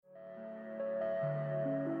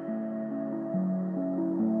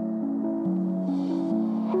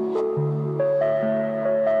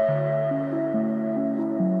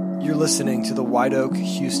listening to the White Oak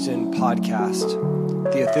Houston podcast,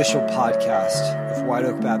 the official podcast of White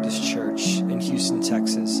Oak Baptist Church in Houston,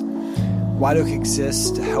 Texas. White Oak exists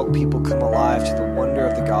to help people come alive to the wonder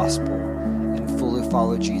of the gospel and fully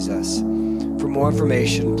follow Jesus. For more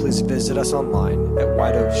information, please visit us online at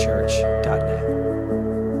whiteoakchurch.net.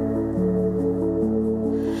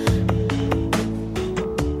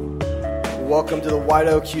 Welcome to the White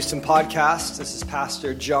Oak Houston podcast. This is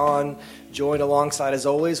Pastor John, joined alongside, as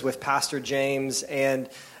always, with Pastor James. And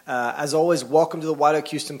as always, welcome to the White Oak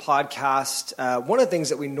Houston podcast. One of the things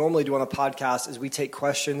that we normally do on the podcast is we take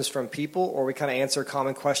questions from people, or we kind of answer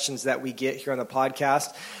common questions that we get here on the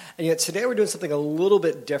podcast. And yet today we're doing something a little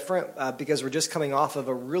bit different because we're just coming off of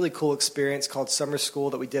a really cool experience called Summer School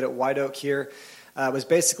that we did at White Oak here. It was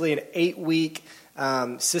basically an 8-week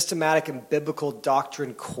systematic and biblical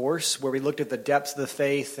doctrine course where we looked at the depths of the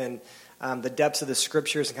faith and the depths of the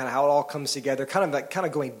scriptures and kind of how it all comes together, kind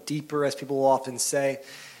of going deeper, as people will often say.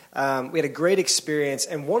 We had a great experience,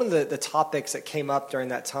 and one of the topics that came up during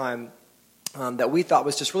that time that we thought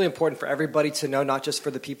was just really important for everybody to know, not just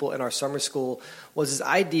for the people in our summer school, was this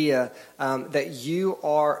idea that you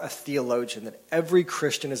are a theologian, that every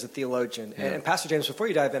Christian is a theologian. Yeah. And Pastor James, before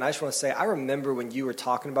you dive in, I just want to say, I remember when you were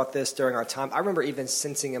talking about this during our time, I remember even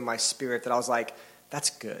sensing in my spirit that I was like, that's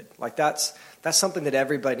good. Like that's something that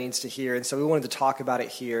everybody needs to hear. And so we wanted to talk about it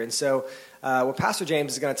here. And so what Pastor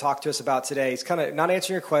James is going to talk to us about today is kind of not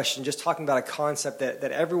answering your question, just talking about a concept that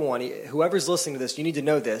everyone, whoever's listening to this, you need to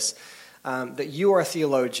know this. That you are a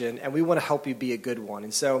theologian, and we want to help you be a good one.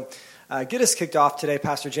 And so get us kicked off today,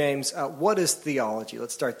 Pastor James. What is theology?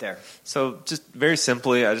 Let's start there. So just very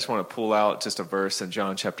simply, I just want to pull out just a verse in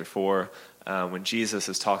John chapter 4 when Jesus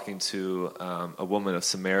is talking to a woman of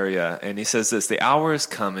Samaria, and he says this: "The hour is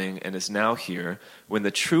coming and is now here when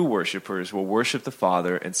the true worshipers will worship the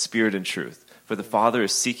Father in spirit and truth. For the Father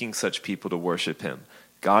is seeking such people to worship him.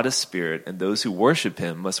 God is spirit, and those who worship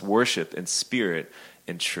him must worship in spirit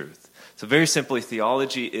and truth." So very simply,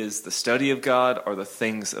 theology is the study of God or the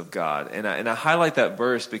things of God. And I highlight that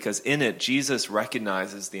verse because in it, Jesus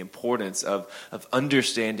recognizes the importance of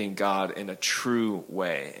understanding God in a true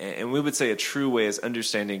way. And we would say a true way is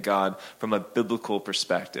understanding God from a biblical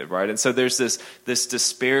perspective, right? And so there's this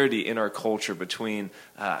disparity in our culture between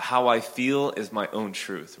how I feel is my own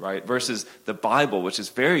truth, right? Versus the Bible, which is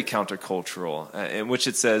very countercultural, in which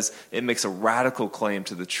it says it makes a radical claim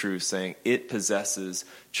to the truth, saying it possesses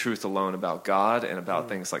truth alone about God and about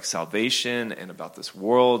things like salvation and about this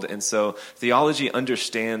world. And so theology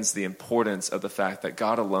understands the importance of the fact that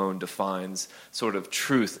God alone defines sort of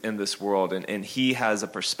truth in this world. And he has a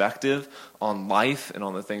perspective on life and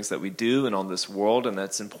on the things that we do and on this world. And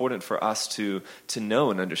that's important for us to know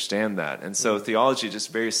and understand that. And so theology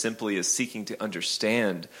just very simply is seeking to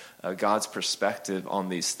understand God's perspective on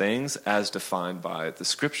these things as defined by the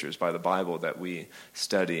scriptures, by the Bible that we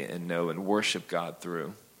study and know and worship God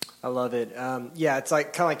through. I love it. Yeah, it's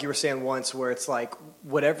like kind of like you were saying once, where it's like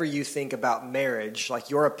whatever you think about marriage,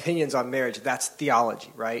 like your opinions on marriage, that's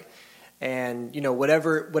theology, right? And you know,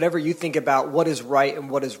 whatever you think about what is right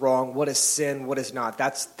and what is wrong, what is sin, what is not,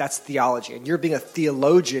 that's theology. And you're being a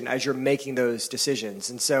theologian as you're making those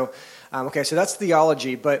decisions. And so, so that's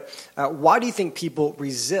theology. But why do you think people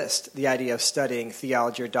resist the idea of studying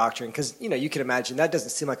theology or doctrine? Because you can imagine that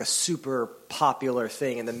doesn't seem like a super popular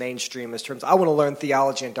thing in the mainstream as terms. I want to learn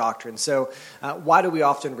theology and doctrine. So why do we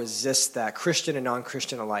often resist that, Christian and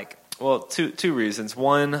non-Christian alike? Well, two reasons.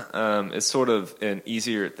 One is sort of an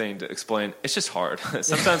easier thing to explain. It's just hard.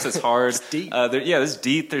 Sometimes it's hard. It's deep. It's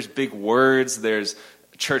deep. There's big words. There's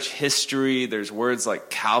church history. There's words like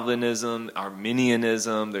Calvinism,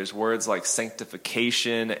 Arminianism. There's words like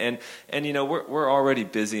sanctification. And we're already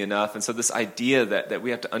busy enough. And so this idea that we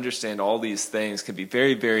have to understand all these things can be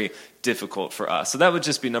very, very difficult for us. So that would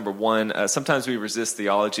just be number one. Sometimes we resist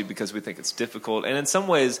theology because we think it's difficult. And in some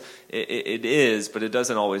ways it is, but it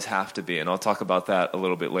doesn't always have to be. And I'll talk about that a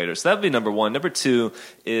little bit later. So that would be number one. Number two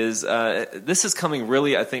is this is coming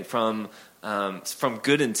really, I think, from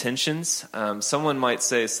good intentions. Someone might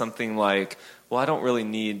say something like, well, I don't really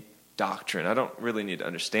need doctrine. I don't really need to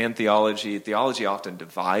understand theology. Theology often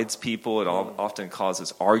divides people. It often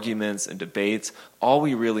causes arguments and debates. All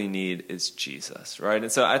we really need is Jesus, right?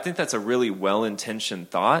 And so I think that's a really well-intentioned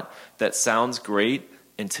thought that sounds great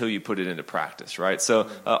until you put it into practice, right? So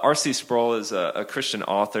R.C. Sproul is a Christian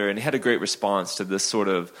author, and he had a great response to this sort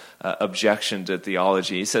of objection to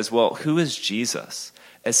theology. He says, well, who is Jesus?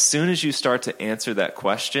 As soon as you start to answer that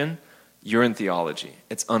question, you're in theology.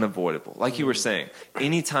 It's unavoidable. Like you were saying,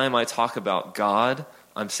 anytime I talk about God,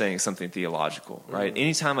 I'm saying something theological, right?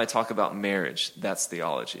 Anytime I talk about marriage, that's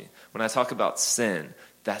theology. When I talk about sin,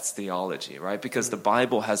 that's theology, right? Because the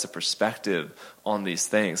Bible has a perspective on these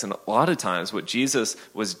things. And a lot of times what Jesus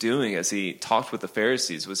was doing as he talked with the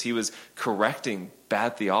Pharisees was he was correcting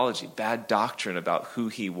bad theology, bad doctrine about who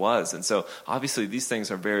he was. And so obviously these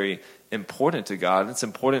things are very important to God. It's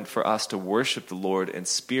important for us to worship the Lord in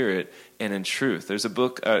spirit and in truth. There's a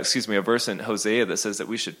verse in Hosea that says that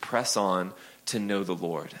we should press on to know the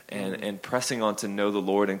Lord. And pressing on to know the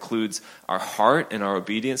Lord includes our heart and our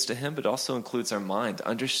obedience to him, but also includes our mind to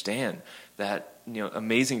understand that,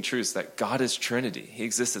 amazing truths that God is Trinity. He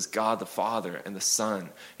exists as God the Father and the Son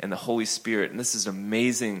and the Holy Spirit. And this is an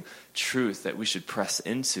amazing truth that we should press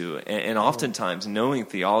into. And oftentimes knowing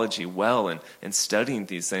theology well and studying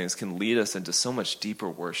these things can lead us into so much deeper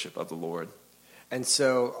worship of the Lord. And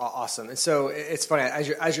so, awesome. And so it's funny,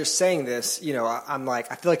 as you're saying this, I'm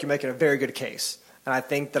like, I feel like you're making a very good case. And I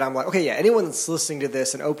think that I'm like, okay, yeah, anyone that's listening to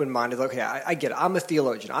this and open-minded, okay, I get it. I'm a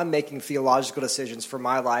theologian. I'm making theological decisions for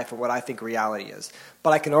my life and what I think reality is.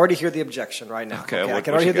 But I can already hear the objection right now. Okay, I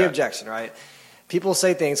can already hear the objection, right? People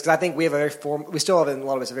say things, because I think we have we still have in a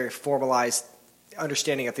lot of us a very formalized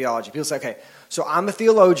understanding of theology. People say, okay, so I'm a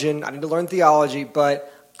theologian. I need to learn theology,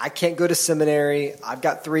 but I can't go to seminary. I've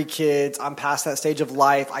got 3 kids. I'm past that stage of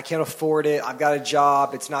life. I can't afford it. I've got a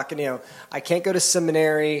job. It's not going to, I can't go to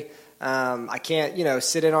seminary. I can't,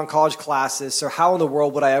 sit in on college classes. So how in the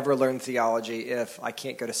world would I ever learn theology if I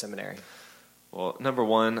can't go to seminary? Well, number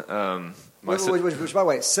one, which, by the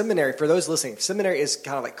way, seminary, for those listening, seminary is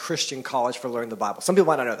kind of like Christian college for learning the Bible. Some people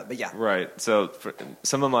might not know that, but yeah. Right. So for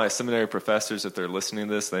some of my seminary professors, if they're listening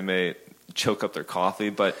to this, they may choke up their coffee,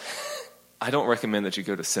 but I don't recommend that you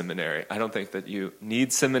go to seminary. I don't think that you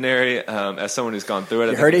need seminary. As someone who's gone through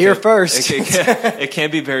it, you heard it here first. It can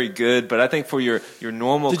be very good, but I think for your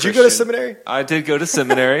normal Did you go to seminary? I did go to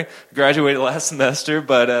seminary. Graduated last semester,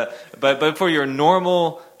 but for your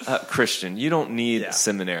normal Christian, you don't need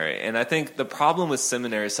seminary. And I think the problem with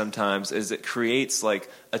seminary sometimes is it creates like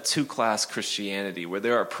a 2-class Christianity where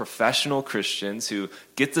there are professional Christians who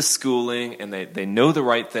get the schooling and they know the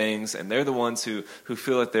right things and they're the ones who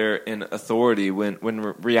feel that they're in authority when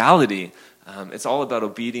reality, it's all about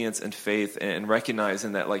obedience and faith and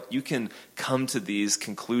recognizing that like you can come to these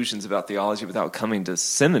conclusions about theology without coming to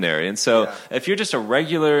seminary. And so if you're just a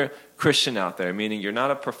regular Christian out there, meaning you're not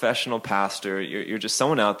a professional pastor, you're just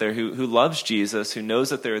someone out there who loves Jesus, who knows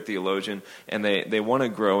that they're a theologian, and they want to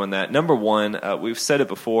grow in that. Number one, we've said it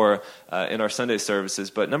before in our Sunday services,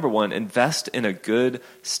 but number one, invest in a good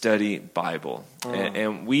study Bible.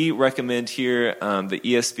 And we recommend here the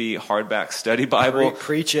ESV Hardback Study Bible.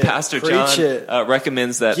 Preach it. Pastor John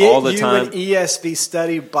recommends that Get all the time. Get you an ESV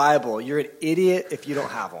Study Bible. You're an idiot if you don't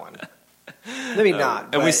have one. Maybe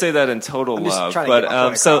not. And we say that in total love.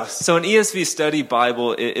 But so an ESV Study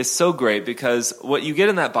Bible is so great because what you get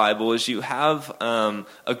in that Bible is you have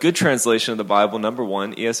a good translation of the Bible. Number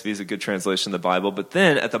one, ESV is a good translation of the Bible. But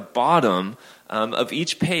then at the bottom of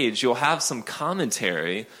each page, you'll have some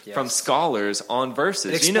commentary from scholars on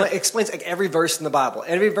verses. It explains like every verse in the Bible.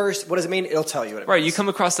 Every verse, what does it mean? It'll tell you what it means. Right, you come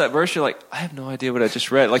across that verse, you're like, I have no idea what I just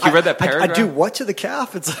read. Like you read that paragraph. I do what to the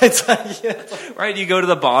calf? It's like, Right, you go to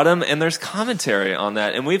the bottom and there's commentary on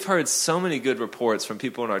that. And we've heard so many good reports from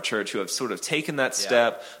people in our church who have sort of taken that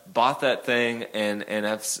step, bought that thing, and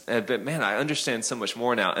have been, man, I understand so much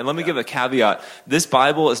more now. And let me give a caveat. This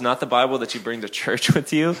Bible is not the Bible that you bring to church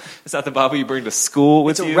with you. It's not the Bible you bring to school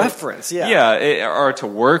with you. It's a reference, or to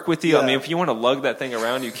work with you. Yeah. I mean, if you want to lug that thing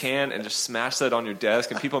around, you can, and just smash that on your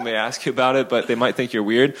desk, and people may ask you about it, but they might think you're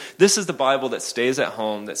weird. This is the Bible that stays at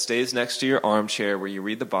home, that stays next to your armchair where you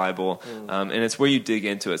read the Bible, and it's where you dig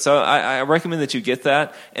into it. So I recommend that you get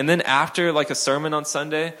that, and then after like a sermon on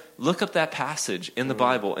Sunday, look up that passage in the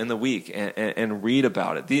Bible in the week and read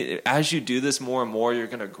about it. As you do this more and more, you're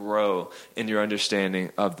going to grow in your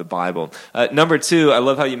understanding of the Bible. Number two, I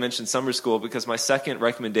love how you mentioned summer school, because my second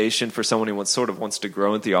recommendation for someone who wants to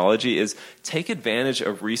grow in theology is take advantage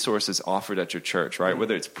of resources offered at your church, right?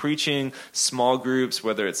 Whether it's preaching, small groups,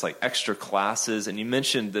 whether it's like extra classes. And you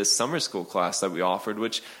mentioned this summer school class that we offered,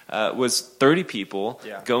 which was 30 people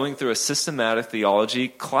going through a systematic theology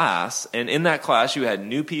class. And in that class, you had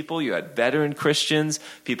new people, you had veteran Christians,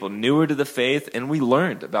 people newer to the faith, and we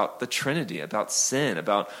learned about the Trinity, about sin,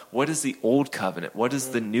 about what is the old covenant, what is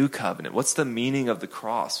the new covenant, what's the meaning of the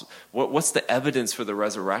cross, what's the evidence for the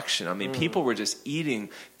resurrection. I mean, people were just eating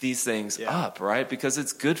these things up, right? Because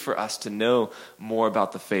it's good for us to know more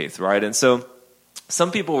about the faith, right? And so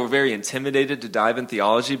some people were very intimidated to dive in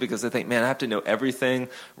theology because they think, man, I have to know everything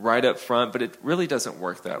right up front, but it really doesn't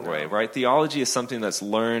work that way, right? Theology is something that's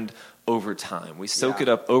learned over time. We soak Yeah. it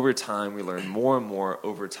up over time. We learn more and more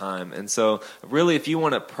over time. And so really, if you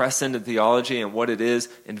want to press into theology and what it is,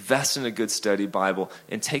 invest in a good study Bible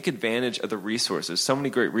and take advantage of the resources. So many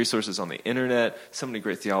great resources on the internet, so many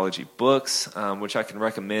great theology books, which I can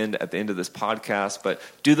recommend at the end of this podcast. But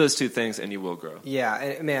do those two things and you will grow. Yeah,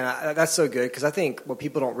 and man, that's so good, because I think what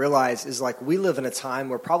people don't realize is, like, we live in a time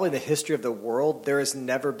where probably in the history of the world, there has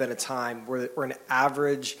never been a time where an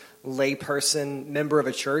average layperson, member of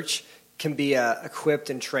a church, can be a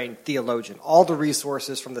equipped and trained theologian. All the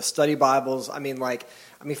resources from the study Bibles. I mean,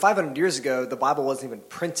 500 years ago, the Bible wasn't even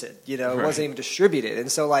printed. It wasn't even distributed.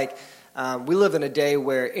 And so, we live in a day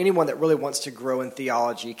where anyone that really wants to grow in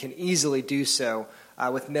theology can easily do so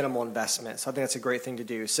with minimal investment. So I think that's a great thing to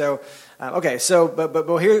do. So,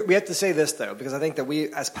 but here we have to say this, though, because I think that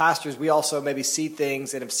we, as pastors, we also maybe see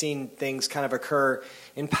things and have seen things kind of occur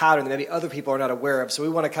in pattern that maybe other people are not aware of. So we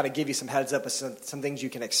want to kind of give you some heads up of some things you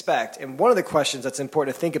can expect. And one of the questions that's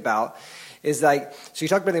important to think about is so you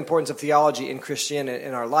talked about the importance of theology in Christianity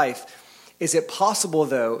in our life. Is it possible,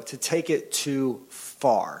 though, to take it too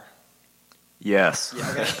far? Yes. Yeah,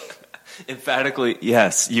 okay. Emphatically,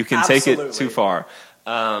 yes. You can Absolutely. take it too far.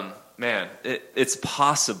 It's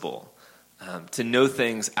possible to know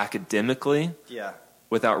things academically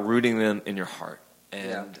without rooting them in your heart.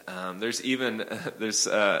 And there's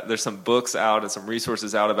some books out and some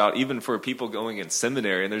resources out about even for people going in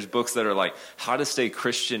seminary. And there's books that are like how to stay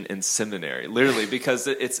Christian in seminary, literally, because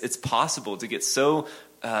it's possible to get so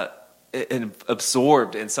and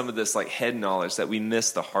absorbed in some of this like head knowledge that we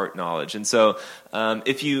miss the heart knowledge. And so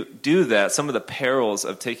if you do that, some of the perils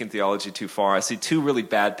of taking theology too far, I see two really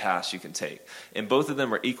bad paths you can take. And both of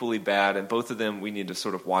them are equally bad, and both of them we need to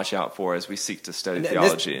sort of watch out for as we seek to study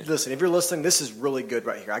theology. Listen, if you're listening, this is really good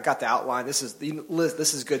right here. I got the outline. This is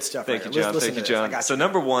good stuff. Thank right you, here. John. Thank you, John. So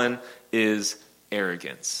number one is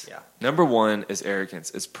arrogance. Yeah. Number one is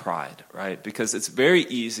arrogance, is pride, right? Because it's very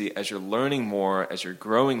easy as you're learning more, as you're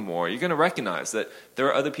growing more, you're going to recognize that there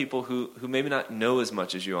are other people who maybe not know as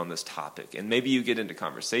much as you on this topic. And maybe you get into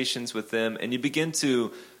conversations with them and you begin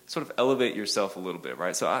to sort of elevate yourself a little bit,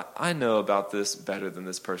 right? So I know about this better than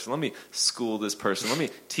this person. Let me school this person. Let me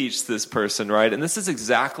teach this person, right? And this is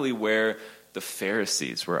exactly where the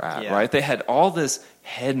Pharisees were at, right? They had all this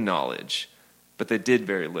head knowledge, but they did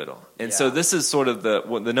very little. And so this is sort of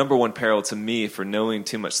the number one peril to me for knowing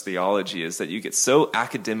too much theology, is that you get so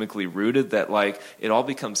academically rooted that like it all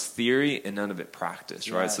becomes theory and none of it practice,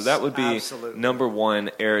 right? Yes, so that would be number one,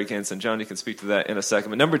 arrogance. And John, you can speak to that in a second.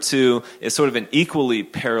 But number two is sort of an equally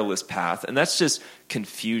perilous path, and that's just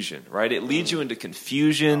confusion, right? It leads you into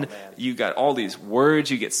confusion. You got all these words.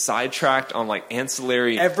 You get sidetracked on like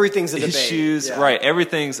ancillary Everything's a issues, debate. right?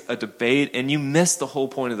 Everything's a debate, and you miss the whole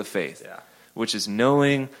point of the faith. Which is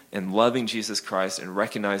knowing and loving Jesus Christ and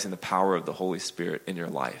recognizing the power of the Holy Spirit in your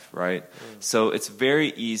life, right? So it's very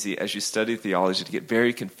easy as you study theology to get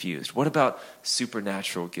very confused. What about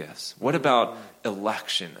supernatural gifts? What about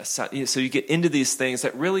election? So you get into these things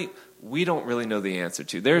that really we don't really know the answer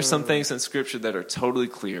to. There are some things in Scripture that are totally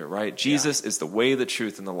clear, right? Jesus is the way, the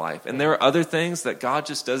truth, and the life. And there are other things that God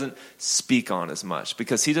just doesn't speak on as much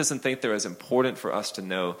because he doesn't think they're as important for us to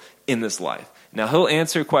know in this life. Now, he'll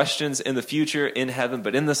answer questions in the future, in heaven,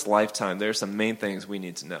 but in this lifetime, there are some main things we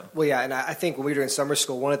need to know. Well, yeah, and I think when we were in summer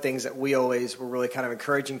school, one of the things that we always were really kind of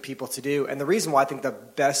encouraging people to do, and the reason why I think the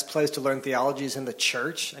best place to learn theology is in the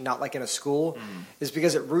church and not like in a school, is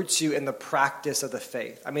because it roots you in the practice of the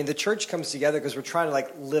faith. I mean, the church comes together because we're trying to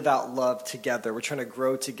like live out love together. We're trying to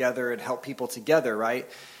grow together and help people together, right?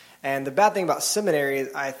 And the bad thing about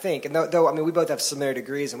seminary, I think, and though I mean, we both have seminary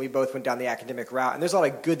degrees and we both went down the academic route, and there's a lot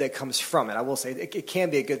of good that comes from it. I will say it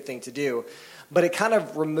can be a good thing to do, but it kind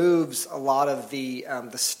of removes a lot of the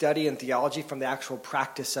study and theology from the actual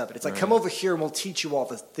practice of it. It's like, come over here and we'll teach you all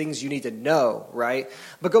the things you need to know, right?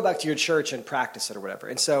 But go back to your church and practice it or whatever.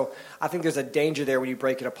 And so I think there's a danger there when you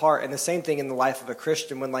break it apart. And the same thing in the life of a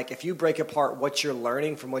Christian, when like if you break apart what you're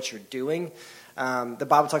learning from what you're doing, the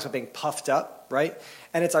Bible talks about being puffed up, right?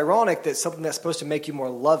 And it's ironic that something that's supposed to make you more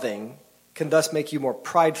loving can thus make you more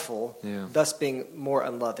prideful, thus being more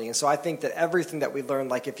unloving. And so I think that everything that we learn,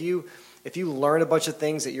 like if you learn a bunch of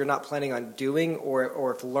things that you're not planning on doing,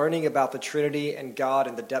 or if learning about the Trinity and God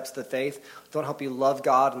and the depths of the faith don't help you love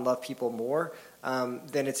God and love people more,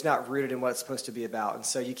 then it's not rooted in what it's supposed to be about. And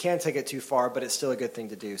so you can take it too far, but it's still a good thing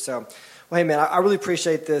to do. So, well, hey, man, I really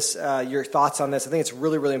appreciate this, your thoughts on this. I think it's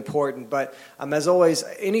really, really important. But as always,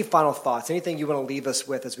 any final thoughts, anything you want to leave us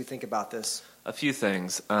with as we think about this? A few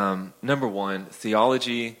things. Number one,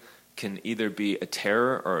 theology can either be a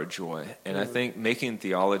terror or a joy. And I think making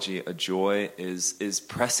theology a joy is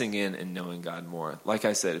pressing in and knowing God more. Like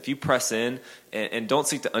I said, if you press in and don't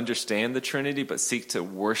seek to understand the Trinity, but seek to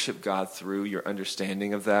worship God through your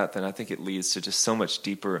understanding of that, then I think it leads to just so much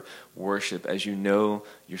deeper worship as you know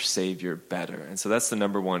your Savior better. And so that's the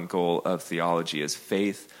number one goal of theology, is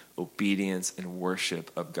faith, obedience, and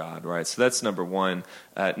worship of God, right? So that's number one.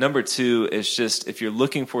 Number two is just, if you're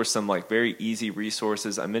looking for some like very easy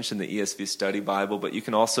resources, I mentioned the ESV Study Bible, but you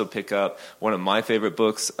can also pick up one of my favorite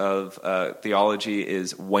books of theology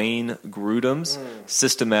is Wayne Grudem's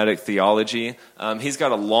Systematic Theology. He's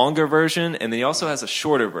got a longer version, and then he also has a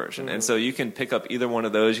shorter version. And so you can pick up either one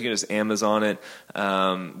of those. You can just Amazon it.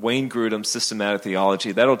 Wayne Grudem's Systematic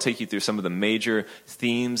Theology. That'll take you through some of the major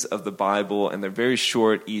themes of the Bible, and they're very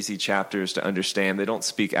short, easy chapters to understand. They don't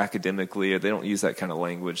speak academically, or they don't use that kind of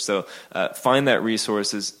language. So find that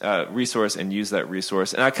resource and use that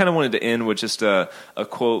resource. And I kind of wanted to end with just a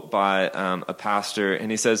quote by a pastor,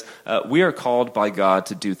 and he says, "We are called by God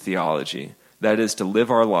to do theology. That is, to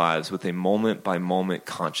live our lives with a moment-by-moment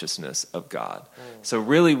consciousness of God." So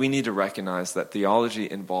really, we need to recognize that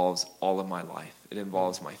theology involves all of my life. It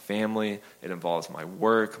involves my family. It involves my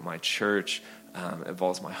work, my church. It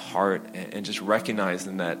involves my heart. And just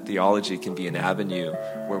recognizing that theology can be an avenue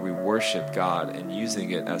where we worship God, and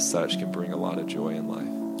using it as such can bring a lot of joy in life.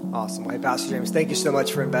 Awesome. Well, hey, Pastor James, thank you so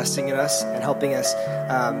much for investing in us and helping us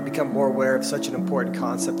become more aware of such an important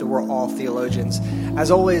concept that we're all theologians.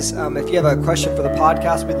 As always, if you have a question for the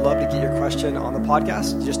podcast, we'd love to get your question on the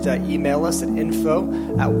podcast. Just email us at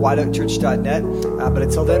info@whiteoakchurch.net. But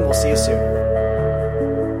until then, we'll see you soon.